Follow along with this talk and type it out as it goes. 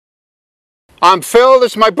I'm Phil,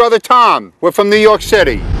 this is my brother Tom. We're from New York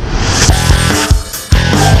City.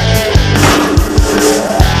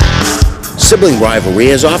 Sibling rivalry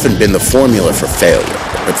has often been the formula for failure,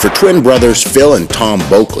 but for twin brothers Phil and Tom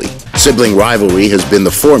Boeckle, sibling rivalry has been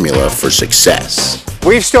the formula for success.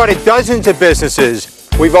 We've started dozens of businesses.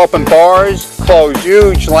 We've opened bars, closed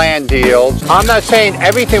huge land deals. I'm not saying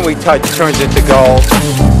everything we touch turns into gold,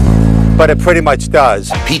 but it pretty much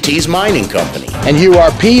does. PT's mining company. And you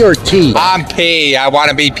are P or T? I'm P. I want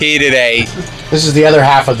to be P today. This is the other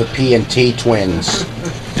half of the P and T twins.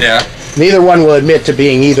 Yeah. Neither one will admit to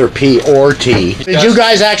being either P or T. Did you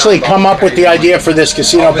guys actually come up with the idea for this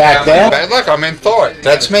casino back then? Look, I'm in thought.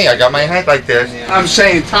 That's me. I got my head like this. I'm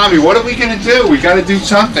saying, Tommy, what are we going to do? We got to do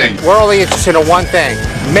something. We're only interested in one thing,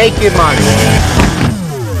 making money.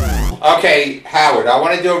 Okay, Howard, I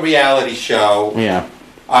want to do a reality show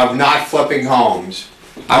of not flipping homes.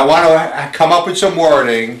 I want to come up with some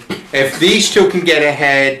wording. If these two can get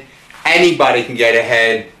ahead, anybody can get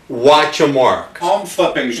ahead. Watch them work. Home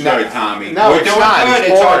flipping's good, Tommy. No, we're doing not.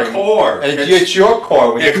 good. It's our core. It's your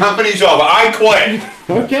core. Your company's over. I quit.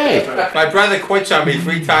 Okay. My brother quits on me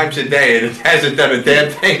 3 times a day and hasn't done a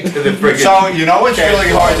damn thing to the friggin'. So, you know what's really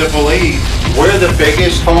hard to believe? We're the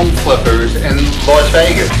biggest home flippers in Las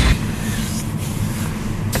Vegas.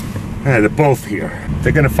 They're both here.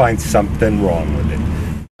 They're gonna find something wrong with it.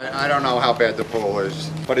 I don't know how bad the pool is,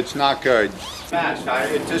 but it's not good.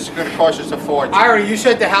 It's just going to cost us a fortune. Ira, you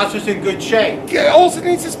said the house was in good shape. Yeah, all it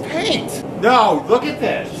needs is paint. No, look at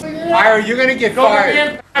this. Ira, you're going to get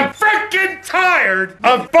fired. I'm freaking tired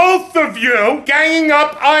of both of you ganging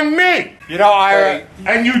up on me. You know, Ira,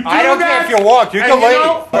 And you do I don't care if you walk. You can and leave. you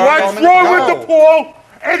know what's wrong with the pool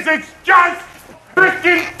is it's just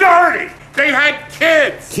freaking dirty. They had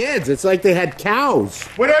kids. Kids, it's like they had cows.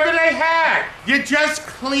 Whatever they had, you just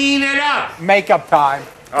clean it up. Makeup time.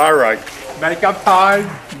 All right. Makeup time.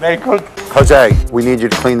 Makeup. Jose, we need you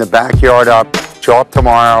to clean the backyard up. Show up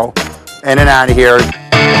tomorrow. In and out of here.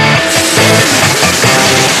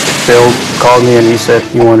 Phil called me and he said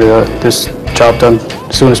he wanted this job done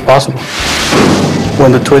as soon as possible.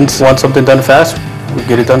 When the twins want something done fast, we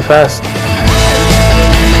get it done fast.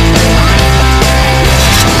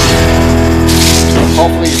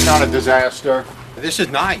 Hopefully it's not a disaster. This is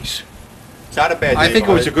nice. It's not a bad I think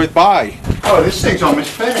it was a good buy. Oh, this thing's almost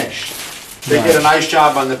finished. They did a nice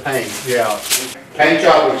job on the paint. Yeah. Paint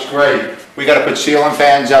job looks great. We got to put ceiling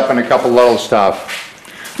fans up and a couple little stuff.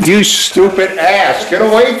 You stupid ass, get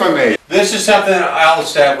away from me. This is something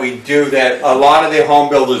else that we do that a lot of the home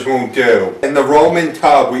builders won't do. In the Roman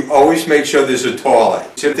tub, we always make sure there's a toilet.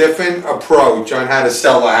 It's a different approach on how to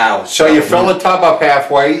sell a house. So you fill the tub up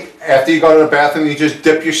halfway. After you go to the bathroom, you just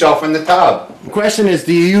dip yourself in the tub. The question is,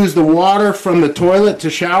 do you use the water from the toilet to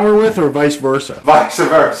shower with or vice versa? Vice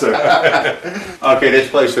versa. Okay, this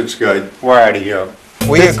place looks good. We're out of here.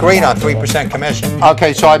 We agreed on 3% commission.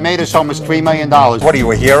 Okay, so I made us almost $3 million. What are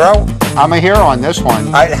you, a hero? I'm a hero on this one.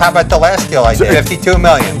 How about the last deal I did? 52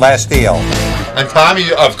 million, last deal. And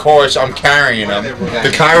Tommy, of course, I'm carrying him.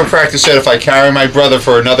 The chiropractor said if I carry my brother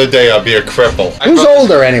for another day, I'll be a cripple. Who's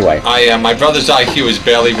older anyway? I am. My brother's IQ is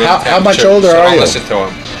barely within How much temperature, older so are don't you? listen to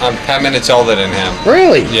him. I'm 10 minutes older than him.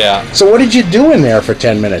 Really? Yeah. So what did you do in there for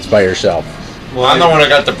 10 minutes by yourself? Well, I'm the one that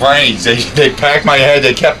got the brains. They packed my head.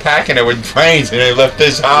 They kept packing it with brains, and they left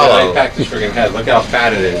this I hollow. packed this friggin' head. Look how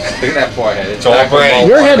fat it is. Look at that forehead. It's all back with brain. both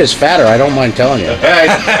Your head arms. is fatter, I don't mind telling you.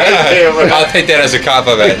 I'll take that as a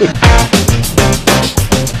compliment.